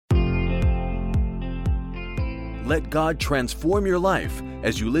Let God transform your life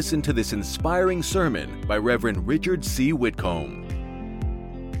as you listen to this inspiring sermon by Reverend Richard C. Whitcomb.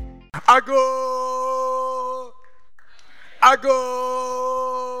 I go.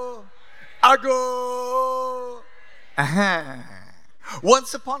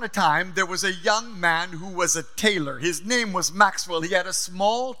 Once upon a time, there was a young man who was a tailor. His name was Maxwell. He had a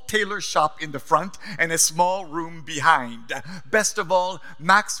small tailor shop in the front and a small room behind. Best of all,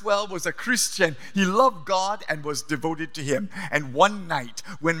 Maxwell was a Christian. He loved God and was devoted to Him. And one night,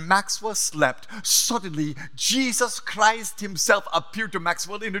 when Maxwell slept, suddenly Jesus Christ Himself appeared to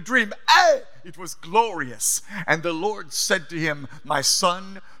Maxwell in a dream. Hey! It was glorious. And the Lord said to him, "My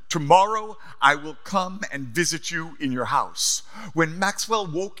son, tomorrow I will come and visit you in your house." When Maxwell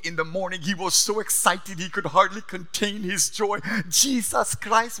woke in the morning, he was so excited he could hardly contain his joy. Jesus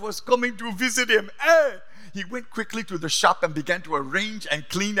Christ was coming to visit him. He went quickly to the shop and began to arrange and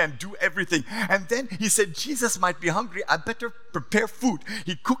clean and do everything. And then he said, Jesus might be hungry. I better prepare food.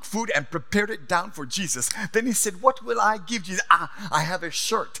 He cooked food and prepared it down for Jesus. Then he said, what will I give Jesus? I have a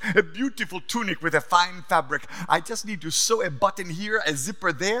shirt, a beautiful tunic with a fine fabric. I just need to sew a button here, a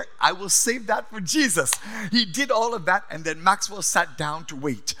zipper there. I will save that for Jesus. He did all of that, and then Maxwell sat down to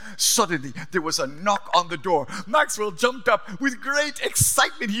wait. Suddenly, there was a knock on the door. Maxwell jumped up with great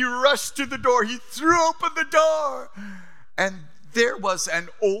excitement. He rushed to the door. He threw open the door, and there was an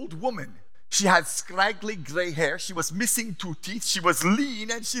old woman. She had scraggly gray hair. She was missing 2 teeth. She was lean,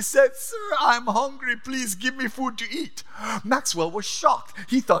 and she said, "Sir, I'm hungry. Please give me food to eat." Maxwell was shocked.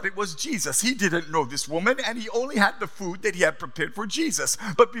 He thought it was Jesus. He didn't know this woman, and he only had the food that he had prepared for Jesus.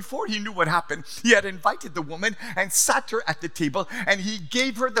 But before he knew what happened, he had invited the woman and sat her at the table, and he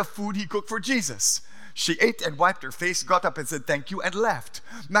gave her the food he cooked for Jesus. She ate and wiped her face, got up and said thank you, and left.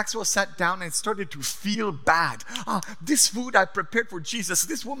 Maxwell sat down and started to feel bad. This food I prepared for Jesus,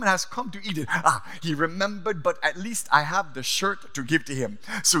 this woman has come to eat it. He remembered, but at least I have the shirt to give to him.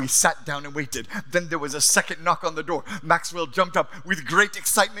 So he sat down and waited. Then there was a second knock on the door. Maxwell jumped up. With great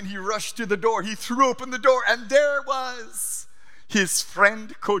excitement, he rushed to the door. He threw open the door, and there was his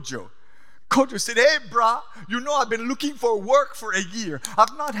friend Kojo. Kojo said, "Hey, brah, you know I've been looking for work for a year.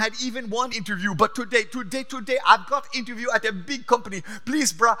 I've not had even one interview, but today, I've got interview at a big company.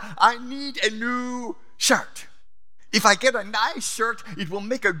 Please, brah, I need a new shirt. If I get a nice shirt, it will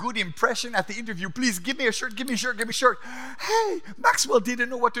make a good impression at the interview. Please give me a shirt, give me a shirt. Hey, Maxwell didn't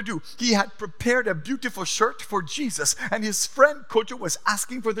know what to do. He had prepared a beautiful shirt for Jesus, and his friend Kojo was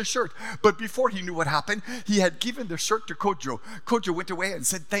asking for the shirt. But before he knew what happened, he had given the shirt to Kojo. Kojo went away and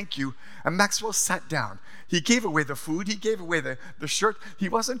said thank you, and Maxwell sat down. He gave away the food, he gave away the shirt. He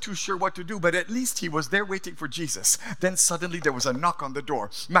wasn't too sure what to do, but at least he was there waiting for Jesus. Then suddenly there was a knock on the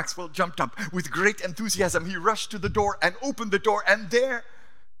door. Maxwell jumped up. With great enthusiasm, he rushed to the door and opened the door, and there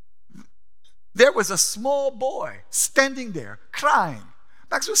was a small boy standing there crying.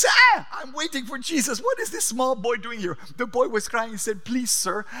 Maxwell said, I'm waiting for Jesus. What is this small boy doing here? The boy was crying. He said, "Please,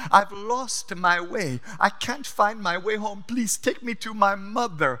 sir, I've lost my way. I can't find my way home. Please take me to my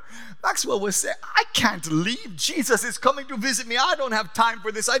mother." Maxwell was saying, "I can't leave. Jesus is coming to visit me. I don't have time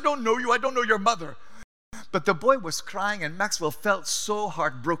for this. I don't know you. I don't know your mother." But the boy was crying, and Maxwell felt so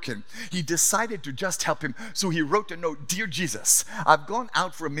heartbroken. He decided to just help him. So he wrote a note, "Dear Jesus, I've gone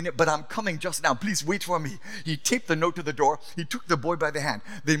out for a minute, but I'm coming just now. Please wait for me." He taped the note to the door. He took the boy by the hand.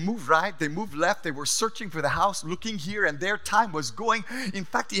 They moved right, they moved left. They were searching for the house, looking here and there. Time was going. In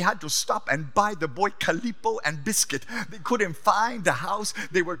fact, he had to stop and buy the boy calipo and biscuit. They couldn't find the house.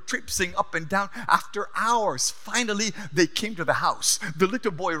 They were traipsing up and down. After hours, finally, they came to the house. The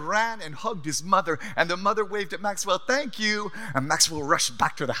little boy ran and hugged his mother, and the mother waved at Maxwell, "Thank you," and Maxwell rushed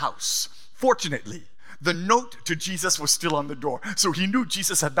back to the house. Fortunately, the note to Jesus was still on the door, so he knew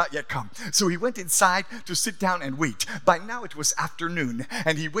Jesus had not yet come. So he went inside to sit down and wait. By now it was afternoon,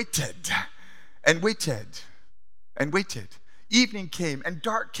 and he waited and waited and waited. Evening came and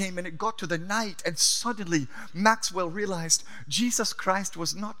dark came, and it got to the night, and suddenly Maxwell realized Jesus Christ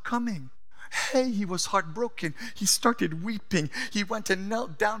was not coming. Hey, he was heartbroken. He started weeping. He went and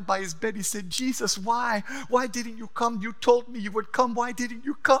knelt down by his bed. He said, "Jesus, why? Why didn't you come? You told me you would come. Why didn't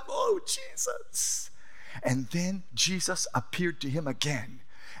you come? Oh, Jesus." And then Jesus appeared to him again.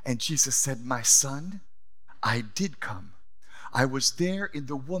 And Jesus said, "My son, I did come. I was there in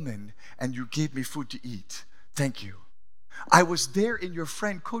the woman, and you gave me food to eat. Thank you. I was there in your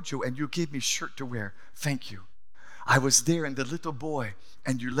friend Kojo, and you gave me a shirt to wear. Thank you. I was there in the little boy,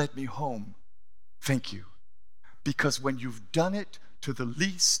 and you led me home. Thank you. Because when you've done it to the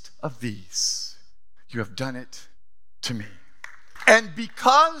least of these, you have done it to me." And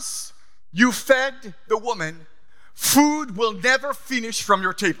because you fed the woman, food will never finish from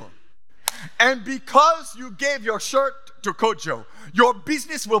your table. And because you gave your shirt to Kojo, your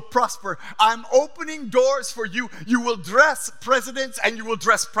business will prosper. I'm opening doors for you. You will dress presidents and you will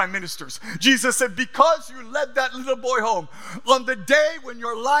dress prime ministers. Jesus said, because you led that little boy home, on the day when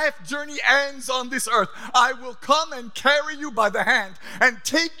your life journey ends on this earth, I will come and carry you by the hand and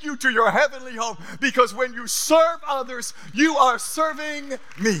take you to your heavenly home, because when you serve others, you are serving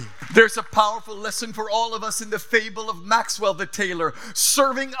me. There's a powerful lesson for all of us in the fable of Maxwell the tailor.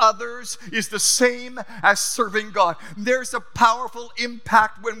 Serving others is the same as serving God. There's a powerful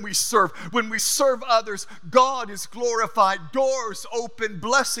impact when we serve. When we serve others, God is glorified, doors open,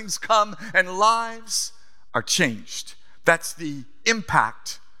 blessings come, and lives are changed. That's the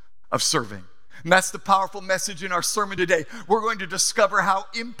impact of serving. And that's the powerful message in our sermon today. We're going to discover how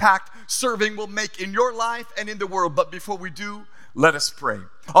impact serving will make in your life and in the world. But before we do, let us pray.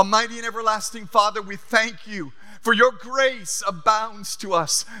 Almighty and everlasting Father, we thank you for your grace abounds to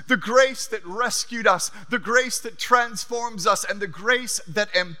us, the grace that rescued us, the grace that transforms us, and the grace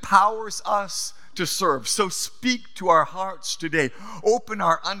that empowers us to serve. So speak to our hearts today. Open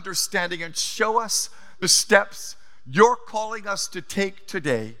our understanding and show us the steps you're calling us to take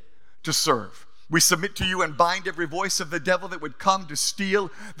today to serve. We submit to you and bind every voice of the devil that would come to steal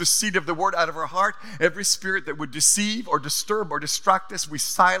the seed of the word out of our heart. Every spirit that would deceive or disturb or distract us, we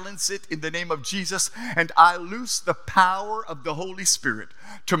silence it in the name of Jesus. And I loose the power of the Holy Spirit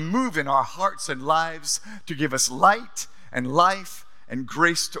to move in our hearts and lives, to give us light and life and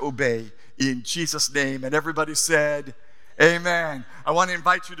grace to obey. In Jesus' name. And everybody said, amen. I want to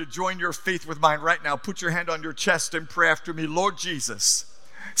invite you to join your faith with mine right now. Put your hand on your chest and pray after me. Lord Jesus,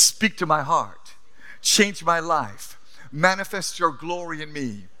 speak to my heart. Change my life. Manifest your glory in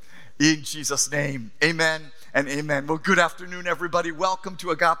me. In Jesus' name, amen and amen. Well, good afternoon, everybody. Welcome to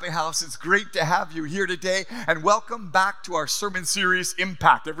Agape House. It's great to have you here today. And welcome back to our sermon series,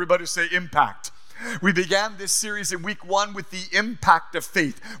 Impact. Everybody say Impact. We began this series in week 1 with the impact of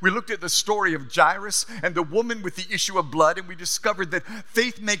faith. We looked at the story of Jairus and the woman with the issue of blood, and we discovered that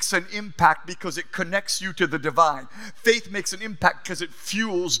faith makes an impact because it connects you to the divine. Faith makes an impact because it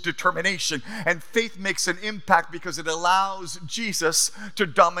fuels determination. And faith makes an impact because it allows Jesus to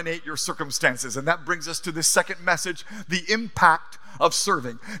dominate your circumstances. And that brings us to the second message, the impact of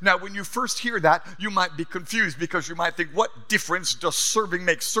serving. Now, when you first hear that, you might be confused because you might think, what difference does serving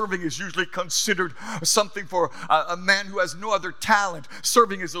make? Serving is usually considered something for a man who has no other talent.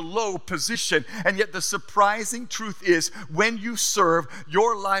 Serving is a low position. And yet the surprising truth is, when you serve,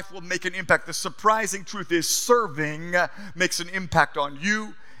 your life will make an impact. The surprising truth is, serving makes an impact on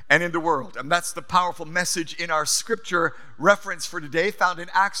you and in the world. And that's the powerful message in our scripture reference for today, found in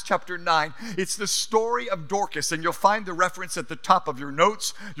Acts chapter 9. It's the story of Dorcas, and you'll find the reference at the top of your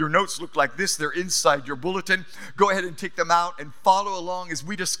notes. Your notes look like this. They're inside your bulletin. Go ahead and take them out and follow along as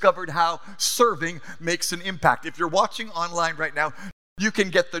we discovered how serving makes an impact. If you're watching online right now, you can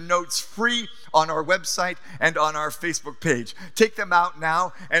get the notes free on our website and on our Facebook page. Take them out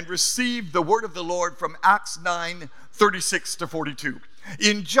now and receive the word of the Lord from Acts 9, 36 to 42.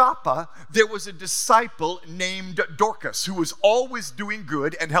 In Joppa, there was a disciple named Dorcas who was always doing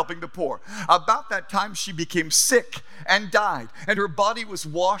good and helping the poor. About that time, she became sick and died, and her body was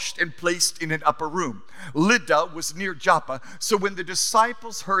washed and placed in an upper room. Lydda was near Joppa, so when the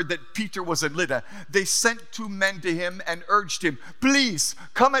disciples heard that Peter was in Lydda, they sent 2 men to him and urged him, "Please,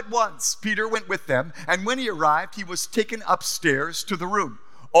 come at once." Peter went with them, and when he arrived, he was taken upstairs to the room.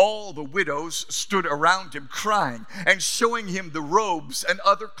 All the widows stood around him crying and showing him the robes and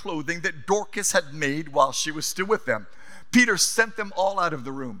other clothing that Dorcas had made while she was still with them. Peter sent them all out of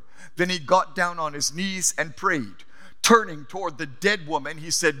the room. Then he got down on his knees and prayed. Turning toward the dead woman,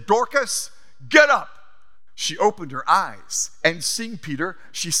 he said, "Dorcas, get up." She opened her eyes, and seeing Peter,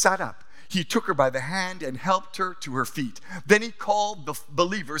 she sat up. He took her by the hand and helped her to her feet. Then he called the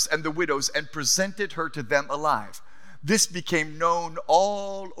believers and the widows and presented her to them alive. This became known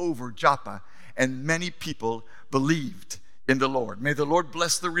all over Joppa, and many people believed in the Lord. May the Lord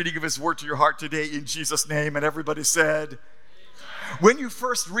bless the reading of his word to your heart today in Jesus' name. And everybody said, when you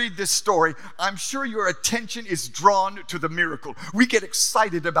first read this story, I'm sure your attention is drawn to the miracle. We get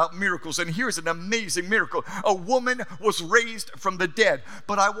excited about miracles, and here's an amazing miracle. A woman was raised from the dead.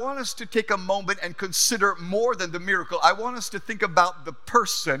 But I want us to take a moment and consider more than the miracle. I want us to think about the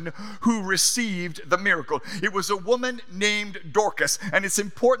person who received the miracle. It was a woman named Dorcas, and it's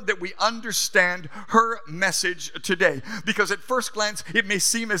important that we understand her message today, because at first glance, it may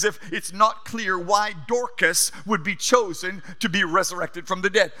seem as if it's not clear why Dorcas would be chosen to be resurrected from the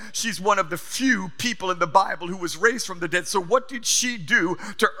dead. She's one of the few people in the Bible who was raised from the dead. So what did she do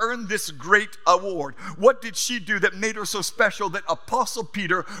to earn this great award? What did she do that made her so special that Apostle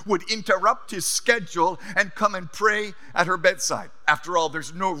Peter would interrupt his schedule and come and pray at her bedside? After all,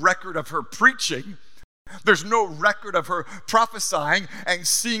 there's no record of her preaching. There's no record of her prophesying and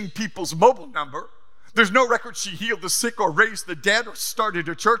seeing people's mobile number. There's no record she healed the sick or raised the dead or started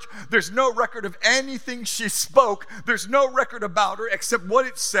a church. There's no record of anything she spoke. There's no record about her except what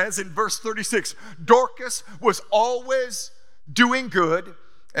it says in verse 36. Dorcas was always doing good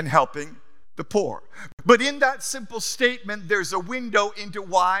and helping the poor. But in that simple statement, there's a window into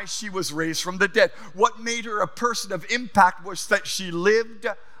why she was raised from the dead. What made her a person of impact was that she lived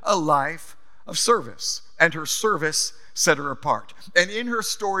a life of service, and her service set her apart. And in her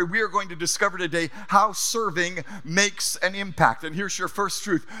story, we are going to discover today how serving makes an impact. And here's your first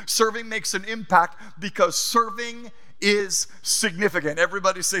truth. Serving makes an impact because serving is significant.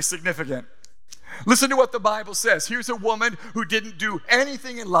 Everybody say significant. Listen to what the Bible says. Here's a woman who didn't do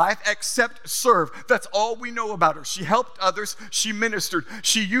anything in life except serve. That's all we know about her. She helped others. She ministered.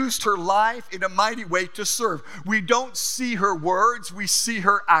 She used her life in a mighty way to serve. We don't see her words. We see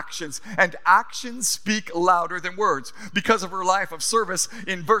her actions. And actions speak louder than words. Because of her life of service,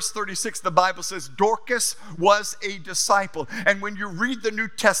 in verse 36, the Bible says Dorcas was a disciple. And when you read the New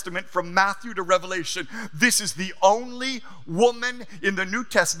Testament from Matthew to Revelation, this is the only woman in the New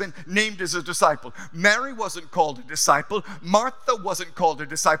Testament named as a disciple. Mary wasn't called a disciple. Martha wasn't called a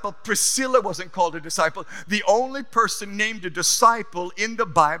disciple. Priscilla wasn't called a disciple. The only person named a disciple in the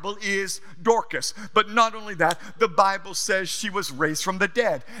Bible is Dorcas. But not only that, the Bible says she was raised from the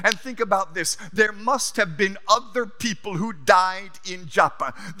dead. And think about this. There must have been other people who died in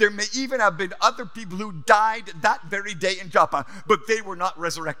Joppa. There may even have been other people who died that very day in Joppa, but they were not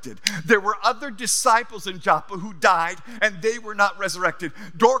resurrected. There were other disciples in Joppa who died, and they were not resurrected.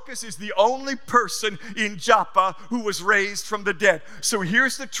 Dorcas is the only person in Joppa who was raised from the dead. So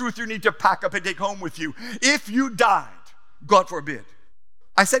here's the truth you need to pack up and take home with you. If you died, God forbid.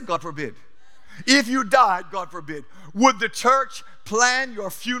 I said God forbid. If you died, God forbid, would the church plan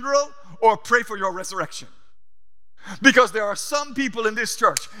your funeral or pray for your resurrection? Because there are some people in this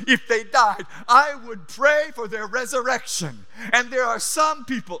church, if they died, I would pray for their resurrection. And there are some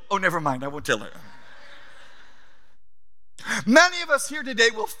people, oh, never mind, I won't tell her. Many of us here today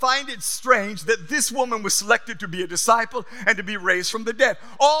will find it strange that this woman was selected to be a disciple and to be raised from the dead.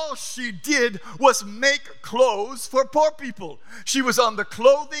 All she did was make clothes for poor people. She was on the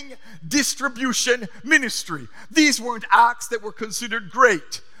clothing distribution ministry. These weren't acts that were considered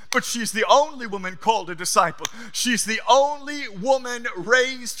great, but she's the only woman called a disciple. She's the only woman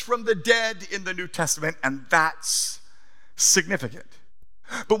raised from the dead in the New Testament, and that's significant.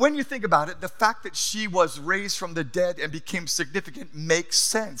 But when you think about it, the fact that she was raised from the dead and became significant makes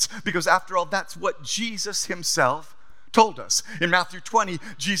sense. Because after all, that's what Jesus himself told us. In Matthew 20,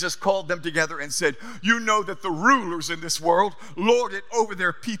 Jesus called them together and said, you know that the rulers in this world lord it over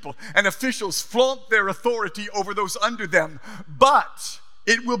their people, and officials flaunt their authority over those under them. But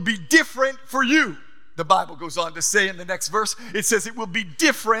it will be different for you. The Bible goes on to say in the next verse, it says it will be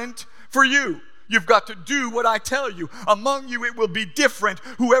different for you. You've got to do what I tell you. Among you it will be different.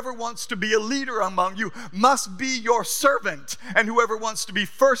 Whoever wants to be a leader among you must be your servant. And whoever wants to be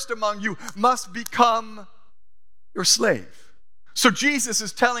first among you must become your slave. So Jesus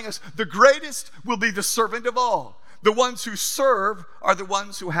is telling us the greatest will be the servant of all. The ones who serve are the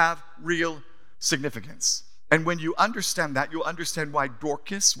ones who have real significance. And when you understand that, you'll understand why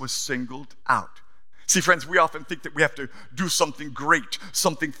Dorcas was singled out. See, friends, we often think that we have to do something great,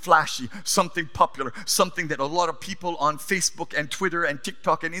 something flashy, something popular, something that a lot of people on Facebook and Twitter and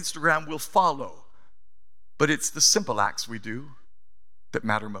TikTok and Instagram will follow. But it's the simple acts we do that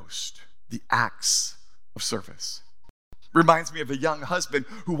matter most, the acts of service. Reminds me of a young husband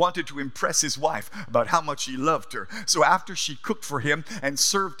who wanted to impress his wife about how much he loved her. So after she cooked for him and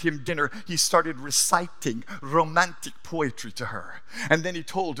served him dinner, he started reciting romantic poetry to her. And then he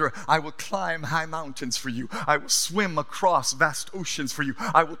told her, I will climb high mountains for you. I will swim across vast oceans for you.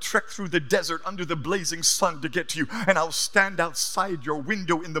 I will trek through the desert under the blazing sun to get to you. And I will stand outside your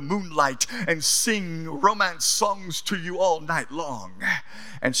window in the moonlight and sing romance songs to you all night long.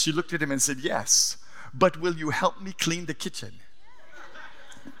 And she looked at him and said, yes. But will you help me clean the kitchen?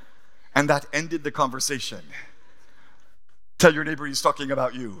 And that ended the conversation. Tell your neighbor he's talking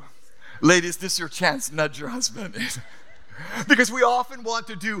about you. Ladies, this is your chance. Nudge your husband. Because we often want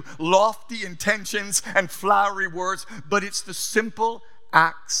to do lofty intentions and flowery words, but it's the simple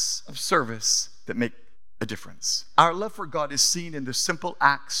acts of service that make a difference. Our love for God is seen in the simple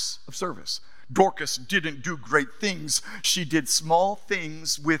acts of service. Dorcas didn't do great things. She did small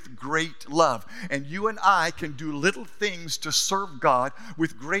things with great love. And you and I can do little things to serve God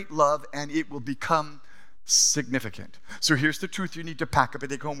with great love, and it will become significant. So here's the truth you need to pack up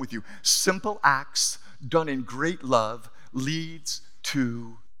and take home with you. Simple acts done in great love leads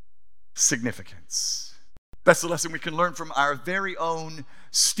to significance. That's the lesson we can learn from our very own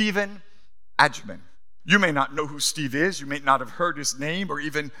Stephen Adjeman. You may not know who Steve is. You may not have heard his name or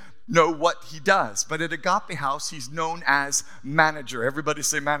even know what he does. But at Agape House, he's known as manager. Everybody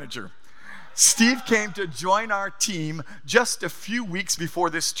say manager. Steve came to join our team just a few weeks before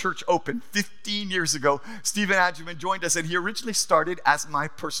this church opened. 15 years ago, Stephen Adjeman joined us, and he originally started as my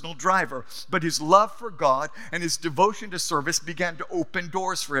personal driver. But his love for God and his devotion to service began to open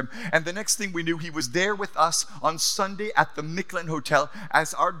doors for him. And the next thing we knew, he was there with us on Sunday at the Micklin Hotel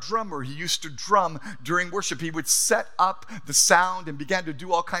as our drummer. He used to drum during worship. He would set up the sound and began to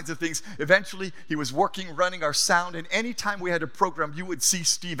do all kinds of things. Eventually, he was running our sound, and anytime we had a program, you would see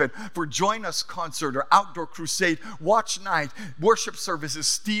Stephen for Join Us concert or outdoor crusade, watch night, worship services.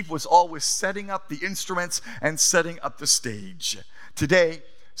 Steve was always setting up the instruments and setting up the stage. Today,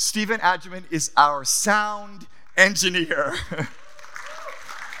 Stephen Adjeman is our sound engineer.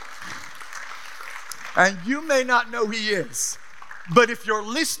 And you may not know who he is, but if you're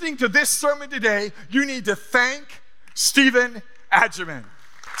listening to this sermon today, you need to thank Stephen Adjeman.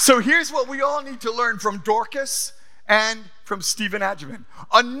 So here's what we all need to learn from Dorcas and from Stephen Adjeman.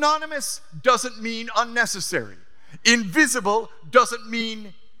 Anonymous doesn't mean unnecessary. Invisible doesn't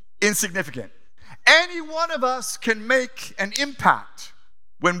mean insignificant. Any one of us can make an impact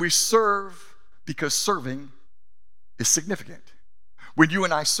when we serve, because serving is significant. When you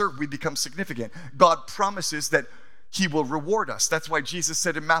and I serve, we become significant. God promises that he will reward us. That's why Jesus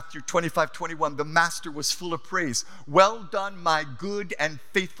said in Matthew 25:21, the master was full of praise. Well done, my good and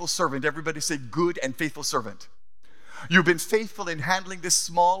faithful servant. Everybody say good and faithful servant. You've been faithful in handling this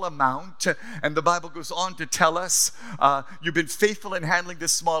small amount, and the Bible goes on to tell us, you've been faithful in handling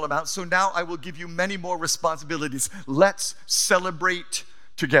this small amount, so now I will give you many more responsibilities. Let's celebrate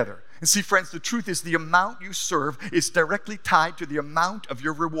together. And see, friends, the truth is the amount you serve is directly tied to the amount of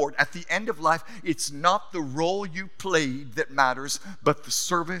your reward. At the end of life, it's not the role you played that matters, but the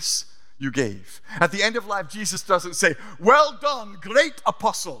service you gave. At the end of life, Jesus doesn't say, well done, great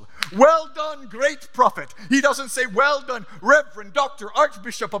apostle. Well done, great prophet. He doesn't say, well done, reverend, doctor,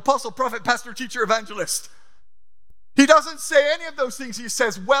 archbishop, apostle, prophet, pastor, teacher, evangelist. He doesn't say any of those things. He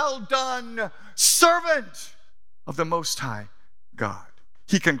says, well done, servant of the Most High God.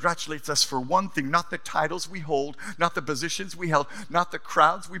 He congratulates us for one thing, not the titles we hold, not the positions we held, not the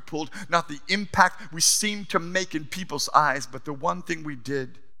crowds we pulled, not the impact we seemed to make in people's eyes, but the one thing we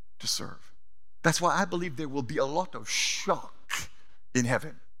did to serve. That's why I believe there will be a lot of shock in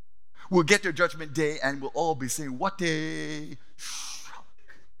heaven. We'll get to Judgment Day and we'll all be saying, what a shock.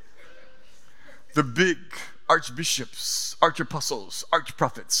 The big archbishops, archapostles,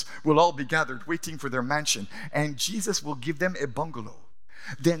 archprophets will all be gathered waiting for their mansion, and Jesus will give them a bungalow.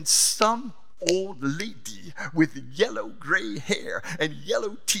 Then some old lady with yellow gray hair and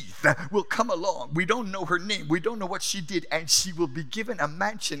yellow teeth will come along. We don't know her name. We don't know what she did. And she will be given a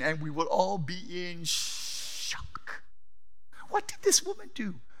mansion, and we will all be in shock. What did this woman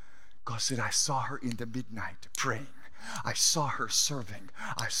do? God said, I saw her in the midnight praying. I saw her serving.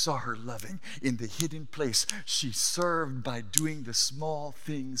 I saw her loving. In the hidden place, she served by doing the small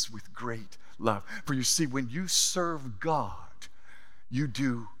things with great love. For you see, when you serve God, you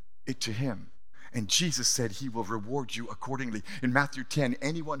do it to him. And Jesus said he will reward you accordingly. In Matthew 10,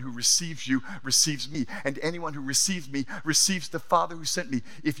 anyone who receives you receives me, and anyone who receives me receives the Father who sent me.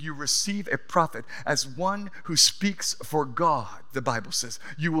 If you receive a prophet as one who speaks for God, the Bible says,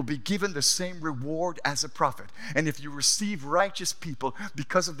 you will be given the same reward as a prophet. And if you receive righteous people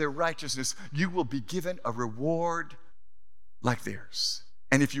because of their righteousness, you will be given a reward like theirs.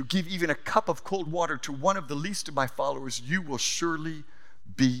 And if you give even a cup of cold water to one of the least of my followers, you will surely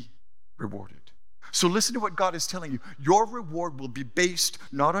be rewarded. So listen to what God is telling you. Your reward will be based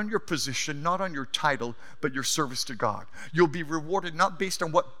not on your position, not on your title, but your service to God. You'll be rewarded not based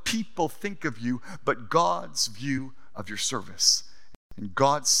on what people think of you, but God's view of your service. And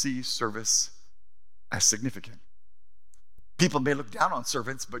God sees service as significant. People may look down on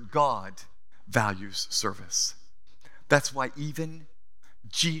servants, but God values service. That's why even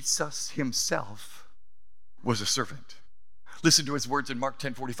Jesus himself was a servant. Listen to his words in Mark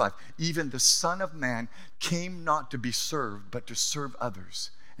 10:45. Even the Son of Man came not to be served, but to serve others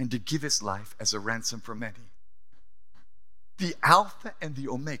and to give his life as a ransom for many. The Alpha and the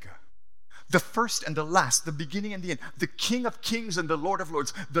Omega, the first and the last, the beginning and the end, the King of kings and the Lord of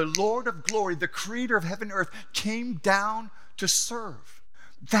lords, the Lord of glory, the creator of heaven and earth, came down to serve.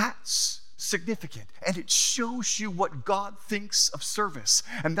 That's significant, and it shows you what God thinks of service.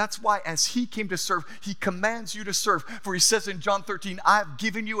 And that's why as he came to serve, he commands you to serve. For he says in John 13, I have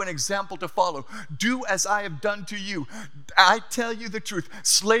given you an example to follow. Do as I have done to you. I tell you the truth,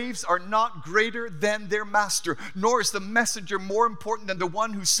 slaves are not greater than their master, nor is the messenger more important than the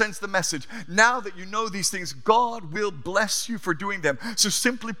one who sends the message. Now that you know these things, God will bless you for doing them. So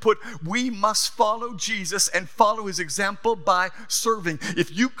simply put, we must follow Jesus and follow his example by serving.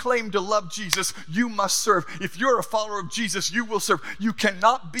 If you claim to love Jesus, you must serve. If you're a follower of Jesus, you will serve. You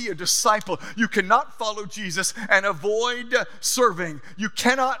cannot be a disciple. You cannot follow Jesus and avoid serving. You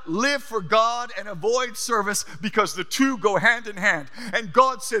cannot live for God and avoid service, because the two go hand in hand. And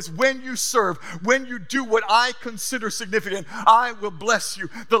God says, when you serve, when you do what I consider significant, I will bless you.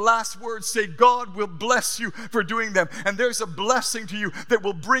 The last words say, God will bless you for doing them. And there's a blessing to you that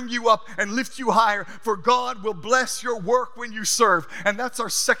will bring you up and lift you higher, for God will bless your work when you serve. And that's our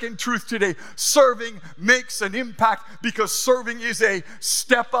second truth today. Serving makes an impact, because serving is a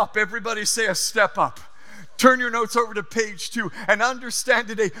step up. Everybody say a step up. Turn your notes over to page 2 and understand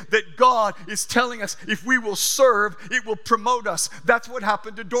today that God is telling us if we will serve, it will promote us. That's what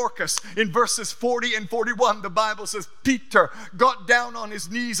happened to Dorcas. In verses 40 and 41, the Bible says Peter got down on his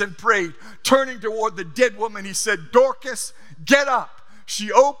knees and prayed. Turning toward the dead woman, he said, Dorcas, get up. She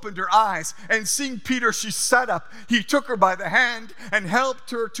opened her eyes, and seeing Peter, she sat up. He took her by the hand and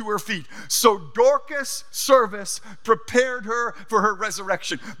helped her to her feet. So Dorcas' service prepared her for her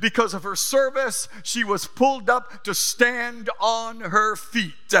resurrection. Because of her service, she was pulled up to stand on her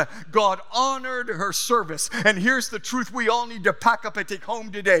feet. God honored her service. And here's the truth we all need to pack up and take home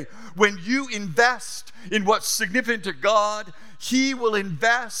today. When you invest in what's significant to God, he will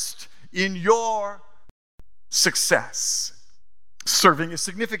invest in your success. Serving is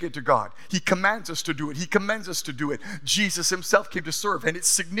significant to God. He commands us to do it. He commends us to do it. Jesus himself came to serve, and it's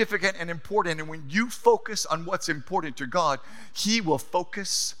significant and important. And when you focus on what's important to God, he will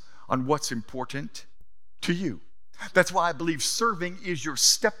focus on what's important to you. That's why I believe serving is your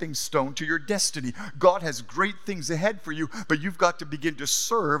stepping stone to your destiny. God has great things ahead for you, but you've got to begin to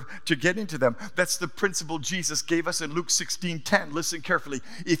serve to get into them. That's the principle Jesus gave us in Luke 16:10. Listen carefully.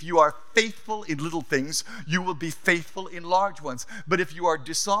 If you are faithful in little things, you will be faithful in large ones. But if you are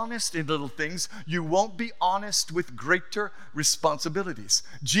dishonest in little things, you won't be honest with greater responsibilities.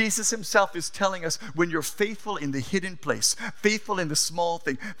 Jesus himself is telling us, when you're faithful in the hidden place, faithful in the small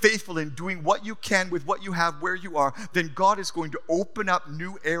thing, faithful in doing what you can with what you have where you are, then God is going to open up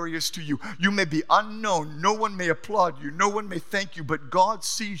new areas to you. You may be unknown. No one may applaud you. No one may thank you, but God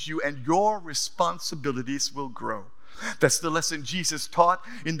sees you, and your responsibilities will grow. That's the lesson Jesus taught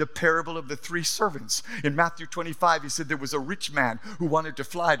in the parable of the 3 servants. In Matthew 25, he said there was a rich man who wanted to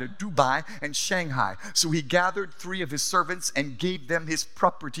fly to Dubai and Shanghai. So he gathered 3 of his servants and gave them his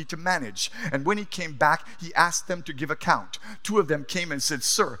property to manage. And when he came back, he asked them to give account. 2 of them came and said,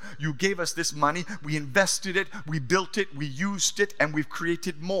 Sir, you gave us this money. We invested it, we built it, we used it, and we've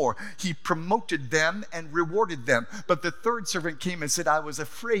created more. He promoted them and rewarded them. But the 3rd servant came and said, I was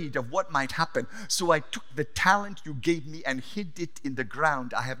afraid of what might happen. So I took the talent you gave me and hid it in the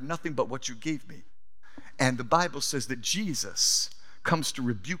ground. I have nothing but what you gave me. And the Bible says that Jesus comes to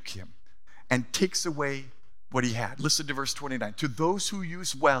rebuke him and takes away what he had. Listen to verse 29. To those who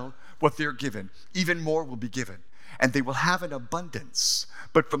use well what they're given, even more will be given, and they will have an abundance.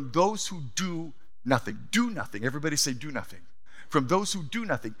 But from those who do nothing, everybody say do nothing. From those who do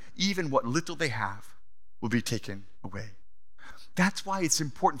nothing, even what little they have will be taken away. That's why it's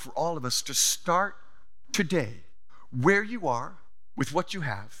important for all of us to start today where you are with what you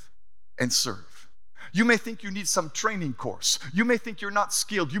have and serve. You may think you need some training course. You may think you're not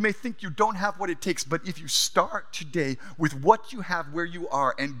skilled. You may think you don't have what it takes. But if you start today with what you have where you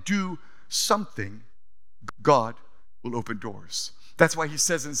are and do something, God will open doors. That's why he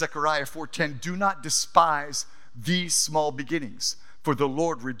says in Zechariah 4:10, do not despise these small beginnings, for the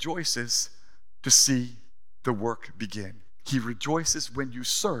Lord rejoices to see the work begin. He rejoices when you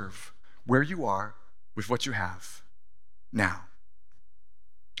serve where you are with what you have now.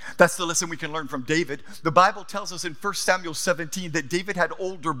 That's the lesson we can learn from David. The Bible tells us in 1 Samuel 17 that David had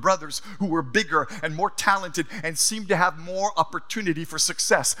older brothers who were bigger and more talented and seemed to have more opportunity for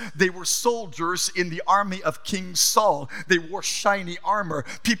success. They were soldiers in the army of King Saul. They wore shiny armor.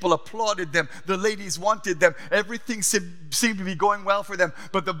 People applauded them. The ladies wanted them. Everything seemed to be going well for them.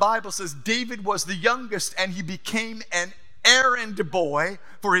 But the Bible says David was the youngest, and he became an errand boy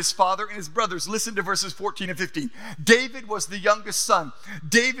for his father and his brothers. Listen to verses 14 and 15. David was the youngest son.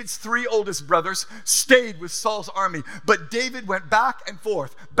 David's 3 oldest brothers stayed with Saul's army, but David went back and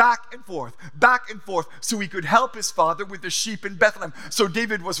forth, so he could help his father with the sheep in Bethlehem. So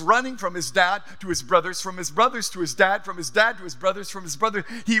David was running from his dad to his brothers, from his brothers to his dad, from his dad to his brothers, from his brother.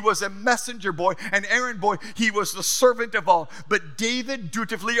 He was a messenger boy, an errand boy. He was the servant of all. But David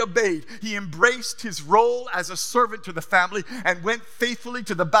dutifully obeyed. He embraced his role as a servant to the family and went faithfully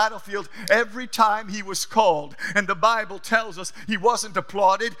to the battlefield every time he was called. And the Bible tells us he wasn't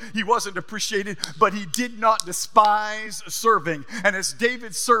applauded, he wasn't appreciated, but he did not despise serving. And as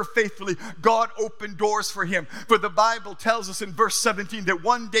David served faithfully, God opened doors for him. For the Bible tells us in verse 17 that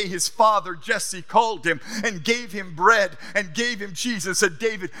one day his father Jesse called him and gave him bread and gave him cheese and said,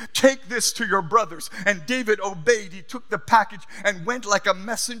 David, take this to your brothers. And David obeyed. He took the package and went like a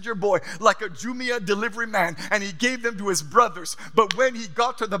messenger boy, like a Jumia delivery man, and he gave them to his brothers. But when he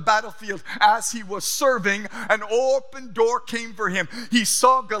got to the battlefield, as he was serving, an open door came for him. He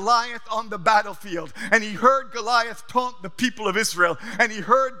saw Goliath on the battlefield, and he heard Goliath taunt the people of Israel, and he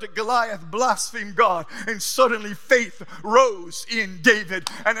heard Goliath blaspheme God, and suddenly faith rose in David,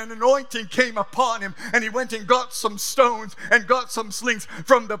 and an anointing came upon him, and he went and got some stones and got some slings.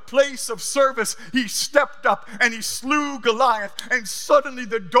 From the place of service, he stepped up and he slew Goliath, and suddenly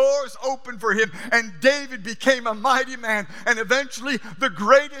the doors opened for him, and David became a mighty man, and eventually the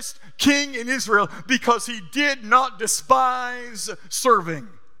greatest king in Israel, because he did not despise serving.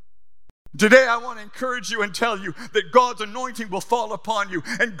 Today I want to encourage you and tell you that God's anointing will fall upon you,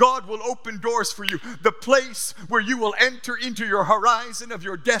 and God will open doors for you. The place where you will enter into your horizon of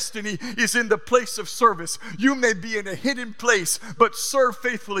your destiny is in the place of service. You may be in a hidden place, but serve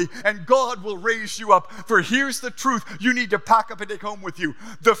faithfully and God will raise you up. For here's the truth you need to pack up and take home with you.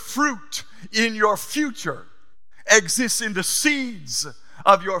 The fruit in your future exists in the seeds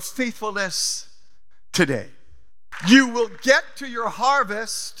of your faithfulness today. You will get to your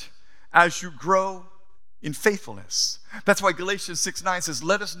harvest as you grow in faithfulness. That's why Galatians 6:9 says,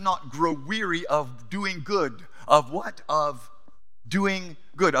 let us not grow weary of doing good. Of what? Of doing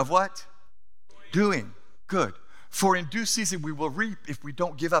good. Of what? Doing good. For in due season we will reap if we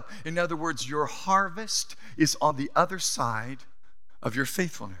don't give up. In other words, your harvest is on the other side of your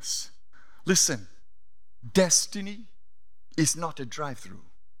faithfulness. Listen, destiny is not a drive-through.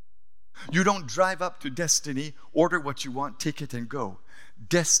 You don't drive up to destiny, order what you want, take it and go.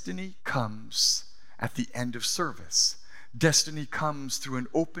 Destiny comes at the end of service. Destiny comes through an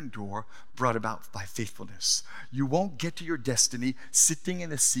open door brought about by faithfulness. You won't get to your destiny sitting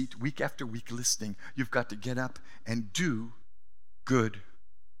in a seat week after week listening. You've got to get up and do good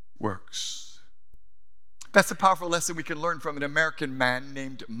works. That's a powerful lesson we can learn from an American man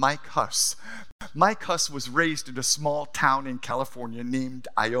named Mike Huss. Mike Huss was raised in a small town in California named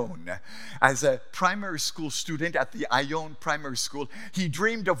Ione. As a primary school student at the Ione Primary School, he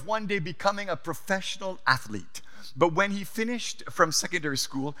dreamed of one day becoming a professional athlete. But when he finished from secondary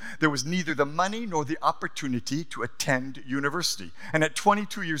school, there was neither the money nor the opportunity to attend university. And at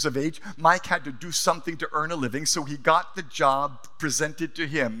 22 years of age, Mike had to do something to earn a living, so he got the job presented to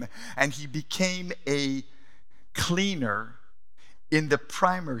him, and he became a cleaner in the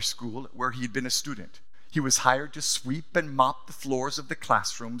primary school where he'd been a student. He was hired to sweep and mop the floors of the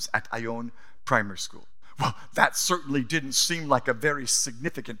classrooms at Ione Primary School. Well, that certainly didn't seem like a very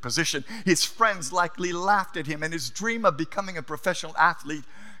significant position. His friends likely laughed at him, and his dream of becoming a professional athlete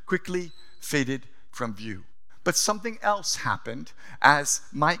quickly faded from view. But something else happened as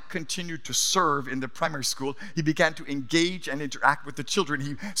Mike continued to serve in the primary school. He began to engage and interact with the children.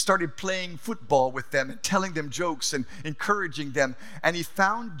 He started playing football with them and telling them jokes and encouraging them. And he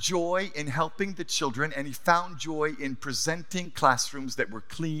found joy in helping the children, and he found joy in presenting classrooms that were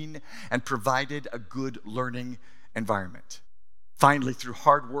clean and provided a good learning environment. Finally, through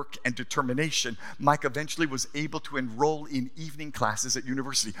hard work and determination, Mike eventually was able to enroll in evening classes at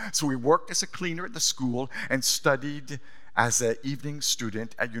university. So he worked as a cleaner at the school and studied as an evening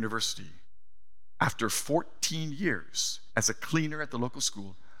student at university. After 14 years as a cleaner at the local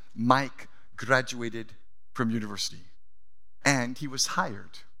school, Mike graduated from university. And he was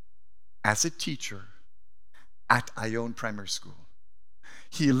hired as a teacher at Ione Primary School.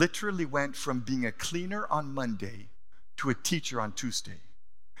 He literally went from being a cleaner on Monday to a teacher on Tuesday.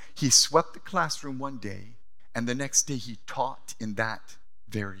 He swept the classroom one day, and the next day he taught in that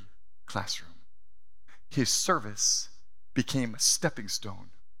very classroom. His service became a stepping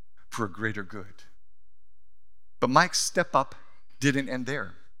stone for a greater good. But Mike's step up didn't end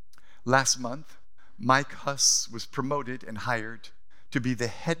there. Last month, Mike Huss was promoted and hired to be the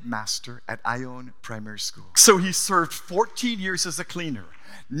headmaster at Ione Primary School. So he served 14 years as a cleaner,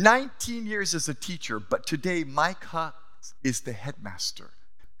 19 years as a teacher, but today Mike Hutt is the headmaster.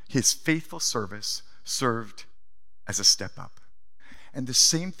 His faithful service served as a step up. And the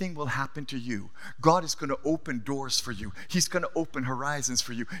same thing will happen to you. God is going to open doors for you. He's going to open horizons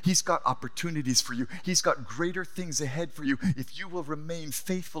for you. He's got opportunities for you. He's got greater things ahead for you. If you will remain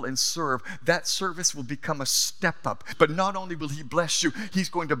faithful and serve, that service will become a step up. But not only will He bless you, He's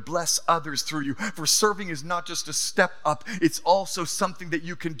going to bless others through you. For serving is not just a step up, it's also something that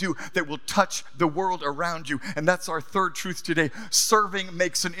you can do that will touch the world around you. And that's our third truth today. Serving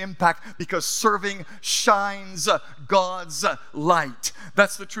makes an impact because serving shines God's light.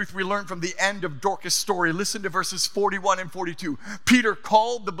 That's the truth we learn from the end of Dorcas' story. Listen to verses 41 and 42. Peter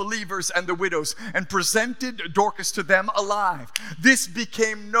called the believers and the widows and presented Dorcas to them alive. This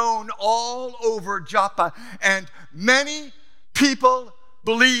became known all over Joppa, and many people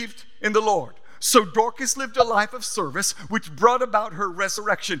believed in the Lord. So Dorcas lived a life of service, which brought about her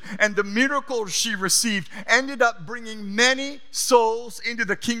resurrection. And the miracles she received ended up bringing many souls into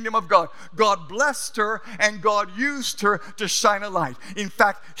the kingdom of God. God blessed her, and God used her to shine a light. In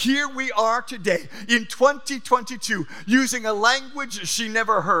fact, here we are today in 2022, using a language she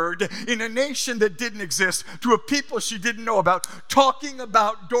never heard, in a nation that didn't exist, to a people she didn't know about, talking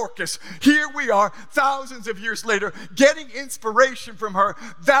about Dorcas. Here we are, thousands of years later, getting inspiration from her.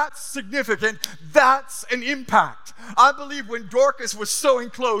 That's significant. That's an impact. I believe when Dorcas was sewing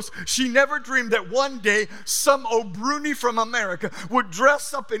clothes, she never dreamed that one day some O'Bruni from America would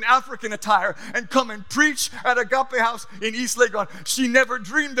dress up in African attire and come and preach at Agape House in East Legon. She never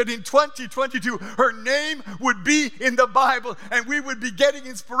dreamed that in 2022 her name would be in the Bible and we would be getting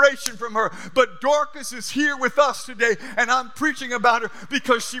inspiration from her. But Dorcas is here with us today, and I'm preaching about her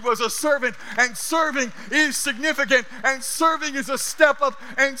because she was a servant, and serving is significant, and serving is a step up,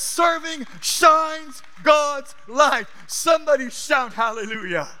 and serving shines God's light. Somebody shout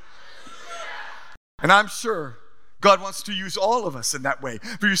hallelujah. And I'm sure God wants to use all of us in that way.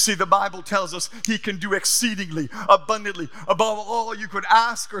 For you see, the Bible tells us He can do exceedingly, abundantly, above all you could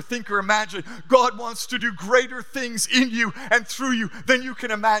ask or think or imagine. God wants to do greater things in you and through you than you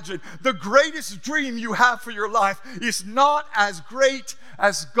can imagine. The greatest dream you have for your life is not as great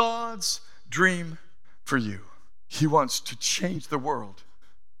as God's dream for you. He wants to change the world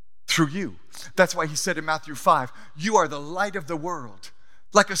through you. That's why He said in Matthew 5, you are the light of the world,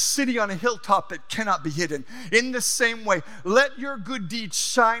 like a city on a hilltop that cannot be hidden. In the same way, let your good deeds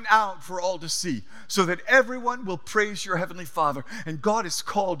shine out for all to see, so that everyone will praise your Heavenly Father. And God has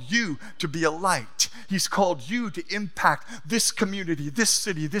called you to be a light. He's called you to impact this community, this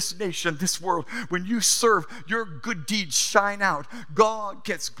city, this nation, this world. When you serve, your good deeds shine out. God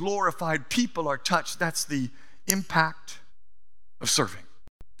gets glorified. People are touched. That's the impact of serving.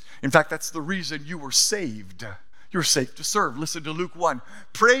 In fact, that's the reason you were saved. You're saved to serve. Listen to Luke 1.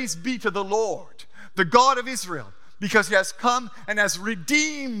 Praise be to the Lord, the God of Israel, because He has come and has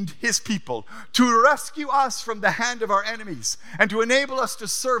redeemed His people to rescue us from the hand of our enemies and to enable us to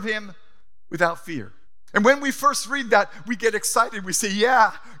serve Him without fear. And when we first read that, we get excited. We say,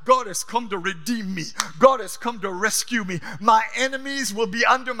 yeah, God has come to redeem me. God has come to rescue me. My enemies will be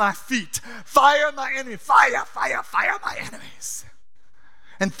under my feet. Fire my enemy. Fire, fire, fire my enemies.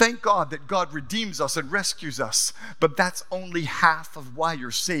 And thank God that God redeems us and rescues us. But that's only half of why you're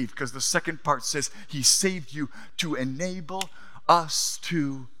saved, because the second part says He saved you to enable us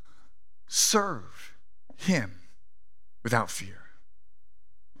to serve Him without fear.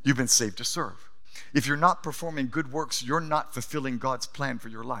 You've been saved to serve. If you're not performing good works, you're not fulfilling God's plan for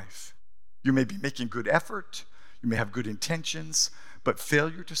your life. You may be making good effort, you may have good intentions, but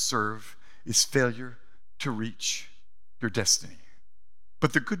failure to serve is failure to reach your destiny.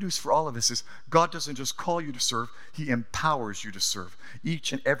 But the good news for all of us is God doesn't just call you to serve, He empowers you to serve.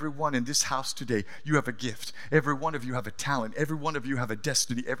 Each and every one in this house today, you have a gift. Every one of you have a talent. Every one of you have a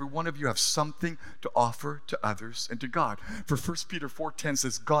destiny. Every one of you have something to offer to others and to God. For 1 Peter 4:10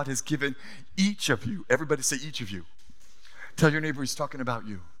 says, God has given each of you, everybody say each of you. Tell your neighbor He's talking about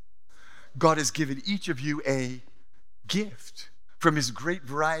you. God has given each of you a gift from His great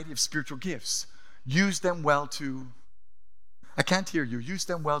variety of spiritual gifts. Use them well to... I can't hear you. Use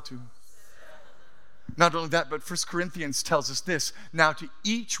them well to. Not only that, but 1 Corinthians tells us this. Now to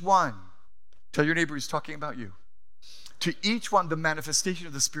each one, tell your neighbor He's talking about you. To each one, the manifestation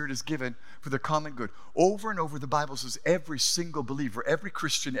of the Spirit is given for the common good. Over and over, the Bible says every single believer, every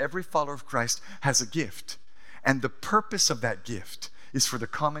Christian, every follower of Christ has a gift. And the purpose of that gift is for the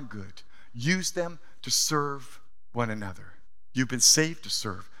common good. Use them to serve one another. You've been saved to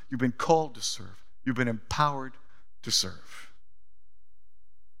serve. You've been called to serve. You've been empowered to serve.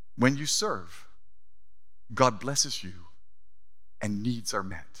 When you serve, God blesses you and needs are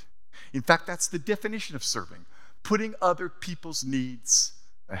met. In fact, that's the definition of serving, putting other people's needs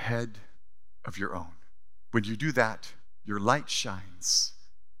ahead of your own. When you do that, your light shines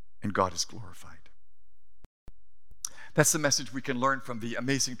and God is glorified. That's the message we can learn from the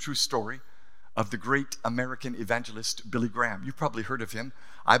amazing true story of the great American evangelist Billy Graham. You've probably heard of him.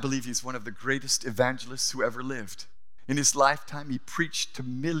 I believe he's one of the greatest evangelists who ever lived. In his lifetime, he preached to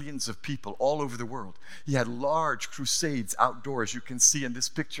millions of people all over the world. He had large crusades outdoors, you can see in this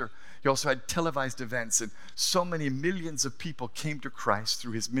picture. He also had televised events, and so many millions of people came to Christ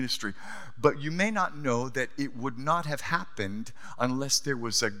through his ministry. But you may not know that it would not have happened unless there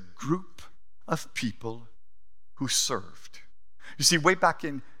was a group of people who served. You see, way back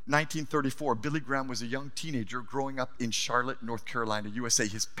in 1934, Billy Graham was a young teenager growing up in Charlotte, North Carolina, USA.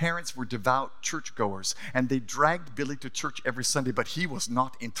 His parents were devout churchgoers, and they dragged Billy to church every Sunday, but he was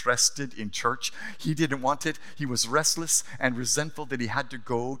not interested in church. He didn't want it. He was restless and resentful that he had to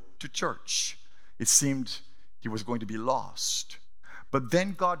go to church. It seemed he was going to be lost. But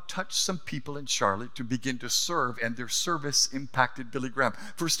then God touched some people in Charlotte to begin to serve, and their service impacted Billy Graham.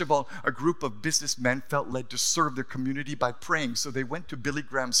 First of all, a group of businessmen felt led to serve their community by praying. So they went to Billy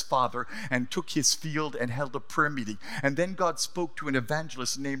Graham's father and took his field and held a prayer meeting. And then God spoke to an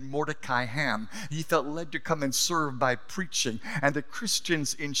evangelist named Mordecai Ham. He felt led to come and serve by preaching. And the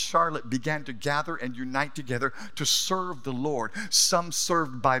Christians in Charlotte began to gather and unite together to serve the Lord. Some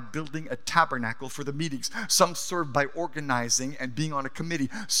served by building a tabernacle for the meetings. Some served by organizing and being on a committee.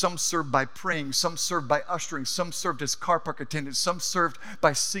 Some served by praying. Some served by ushering. Some served as car park attendants. Some served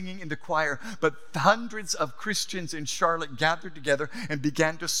by singing in the choir. But hundreds of Christians in Charlotte gathered together and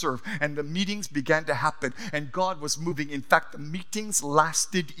began to serve. And the meetings began to happen. And God was moving. In fact, the meetings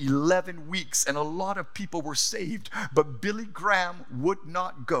lasted 11 weeks. And a lot of people were saved. But Billy Graham would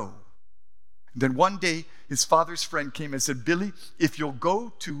not go. Then one day, his father's friend came and said, "Billy, if you'll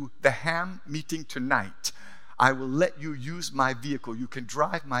go to the Ham meeting tonight, I will let you use my vehicle. You can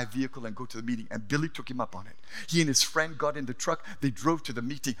drive my vehicle and go to the meeting." And Billy took him up on it. He and his friend got in the truck. They drove to the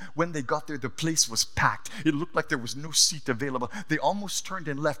meeting. When they got there, the place was packed. It looked like there was no seat available. They almost turned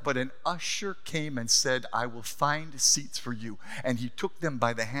and left, but an usher came and said, "I will find seats for you." And he took them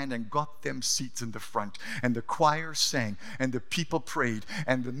by the hand and got them seats in the front. And the choir sang, and the people prayed,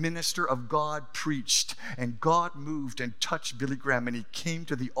 and the minister of God preached. And God moved and touched Billy Graham, and he came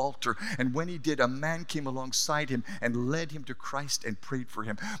to the altar. And when he did, a man came alongside him and led him to Christ and prayed for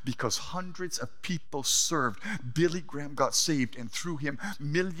him. Because hundreds of people served, Billy Graham got saved, and through him,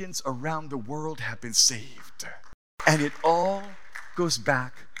 millions around the world have been saved. And it all goes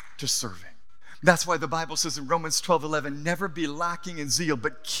back to serving. That's why the Bible says in Romans 12:11, "Never be lacking in zeal,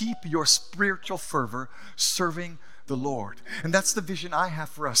 but keep your spiritual fervor serving the Lord." And that's the vision I have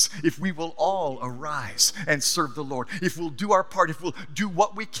for us. If we will all arise and serve the Lord, if we'll do our part, if we'll do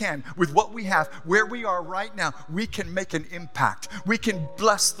what we can with what we have, where we are right now, we can make an impact. We can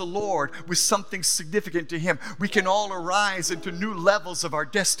bless the Lord with something significant to Him. We can all arise into new levels of our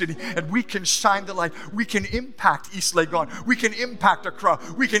destiny, and we can shine the light. We can impact East Legon. We can impact Accra.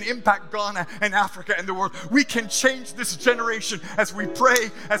 We can impact Ghana and Africa and the world. We can change this generation as we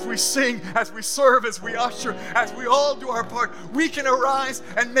pray, as we sing, as we serve, as we usher, as we all do our part. We can arise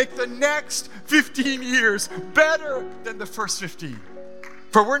and make the next 15 years better than the first 15.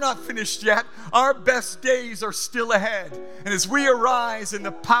 For we're not finished yet. Our best days are still ahead. And as we arise in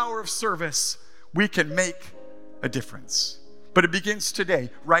the power of service, we can make a difference. But it begins today,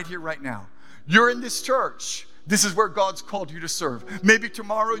 right here, right now. You're in this church. This is where God's called you to serve. Maybe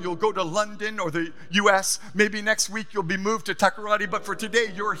tomorrow you'll go to London or the U.S. Maybe next week you'll be moved to Takoradi. But for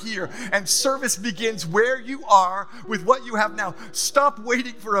today, you're here. And service begins where you are with what you have now. Stop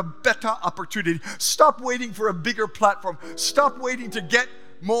waiting for a better opportunity. Stop waiting for a bigger platform. Stop waiting to get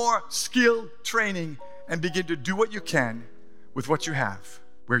more skill training and begin to do what you can with what you have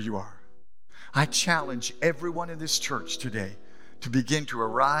where you are. I challenge everyone in this church today to begin to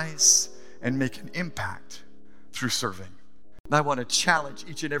arise and make an impact through serving. And I want to challenge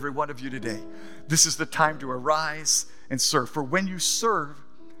each and every one of you today. This is the time to arise and serve. For when you serve,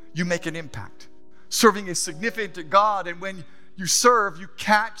 you make an impact. Serving is significant to God, and when you serve, you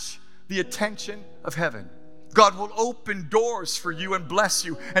catch the attention of heaven. God will open doors for you and bless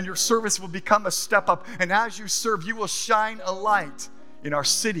you, and your service will become a step up. And as you serve, you will shine a light in our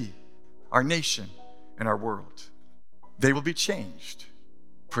city, our nation, and our world. They will be changed,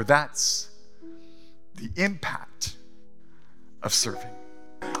 for that's the impact of serving.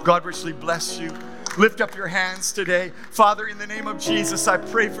 God richly bless you. Lift up your hands today. Father, in the name of Jesus, I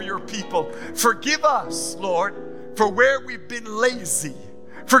pray for your people. Forgive us, Lord, for where we've been lazy,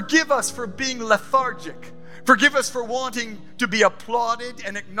 Forgive us for being lethargic. Forgive us for wanting to be applauded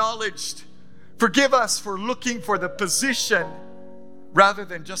and acknowledged. Forgive us for looking for the position rather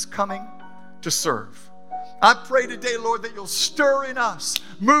than just coming to serve. I pray today, Lord, that you'll stir in us,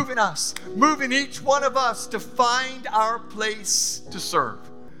 move in each one of us to find our place to serve.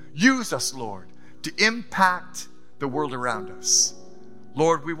 Use us, Lord, to impact the world around us.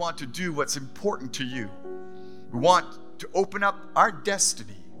 Lord, we want to do what's important to you. We want to open up our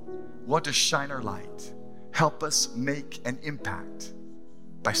destiny. We want to shine our light. Help us make an impact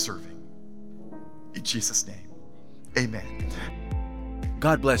by serving. In Jesus' name, amen.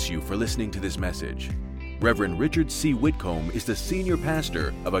 God bless you for listening to this message. Reverend Richard C. Whitcomb is the senior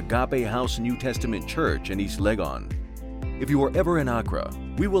pastor of Agape House New Testament Church in East Legon. If you are ever in Accra,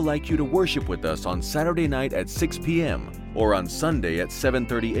 we would like you to worship with us on Saturday night at 6 p.m. or on Sunday at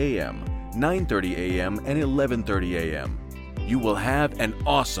 7:30 a.m., 9:30 a.m., and 11:30 a.m. You will have an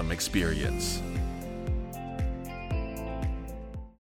awesome experience.